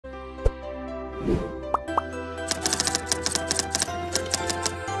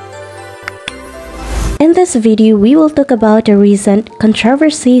In this video, we will talk about the recent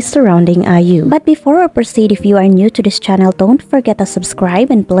controversy surrounding IU. But before we proceed, if you are new to this channel, don't forget to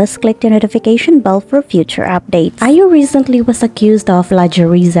subscribe and please click the notification bell for future updates. IU recently was accused of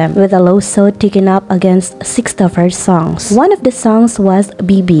plagiarism, with a lawsuit taken up against 6 of her songs. One of the songs was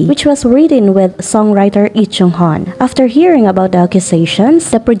BB, which was written with songwriter Hyun. After hearing about the accusations,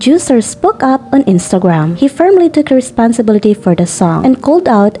 the producer spoke up on Instagram. He firmly took responsibility for the song and called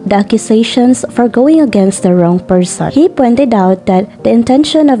out the accusations for going against the wrong person. He pointed out that the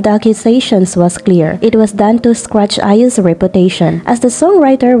intention of the accusations was clear. It was done to scratch IU's reputation, as the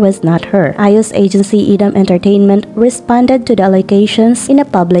songwriter was not her. IU's agency Idam Entertainment responded to the allegations in a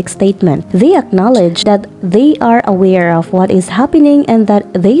public statement. They acknowledged that they are aware of what is happening and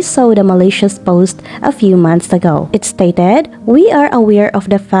that they saw the malicious post a few months ago. It stated, "We are aware of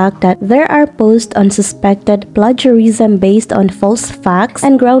the fact that there are posts on suspected plagiarism based on false facts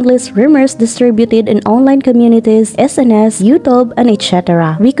and groundless rumors distributed in online communities, SNS, YouTube, and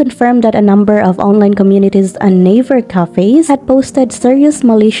etc. We confirm that a number of online communities and neighbor cafes had posted serious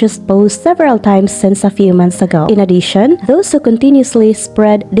malicious posts several times since a few months ago. In addition, those who continuously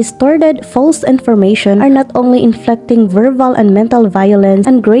spread distorted false information are not only inflicting verbal and mental violence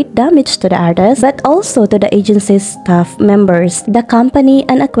and great damage to the artist, but also to the agency's staff members, the company,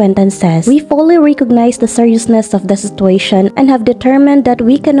 and acquaintances. We fully recognize the seriousness of the situation and have determined that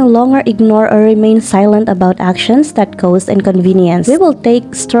we can no longer ignore or remain silent about actions that cause inconvenience. We will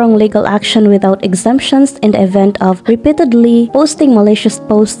take strong legal action without exemptions in the event of repeatedly posting malicious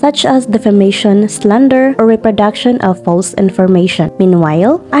posts such as defamation, slander, or reproduction of false information."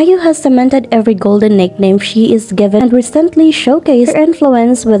 Meanwhile, IU has cemented every golden nickname she is given and recently showcased her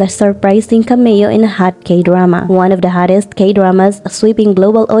influence with a surprising cameo in a hot K-drama. One of the hottest K-dramas sweeping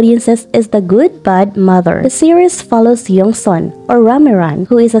global audiences is The Good Bad Mother. The series follows Young-sun, or Ramiran,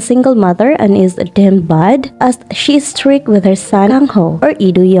 who is a single mother and is deemed bad as she is strict with her son Kang-ho, or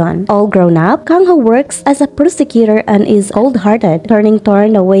Lee-do-yeon. All grown up, Kang-ho works as a prosecutor and is cold-hearted, turning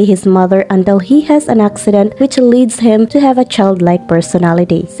away his mother until he has an accident which leads him to have a childlike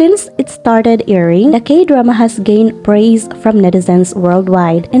personality. Since it started airing, the K-drama has gained praise from netizens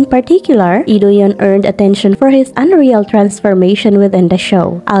worldwide. In particular, Lee-do-yeon earned attention for his unreal transformation within the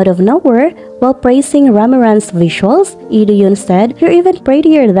show. Out of nowhere, while praising Ramiran's visuals, Lee-do-yeon said, "You're even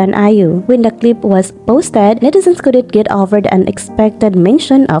prettier than IU." When the clip was posted, netizens couldn't get over the unexpected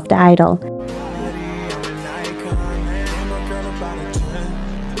mention of the idol.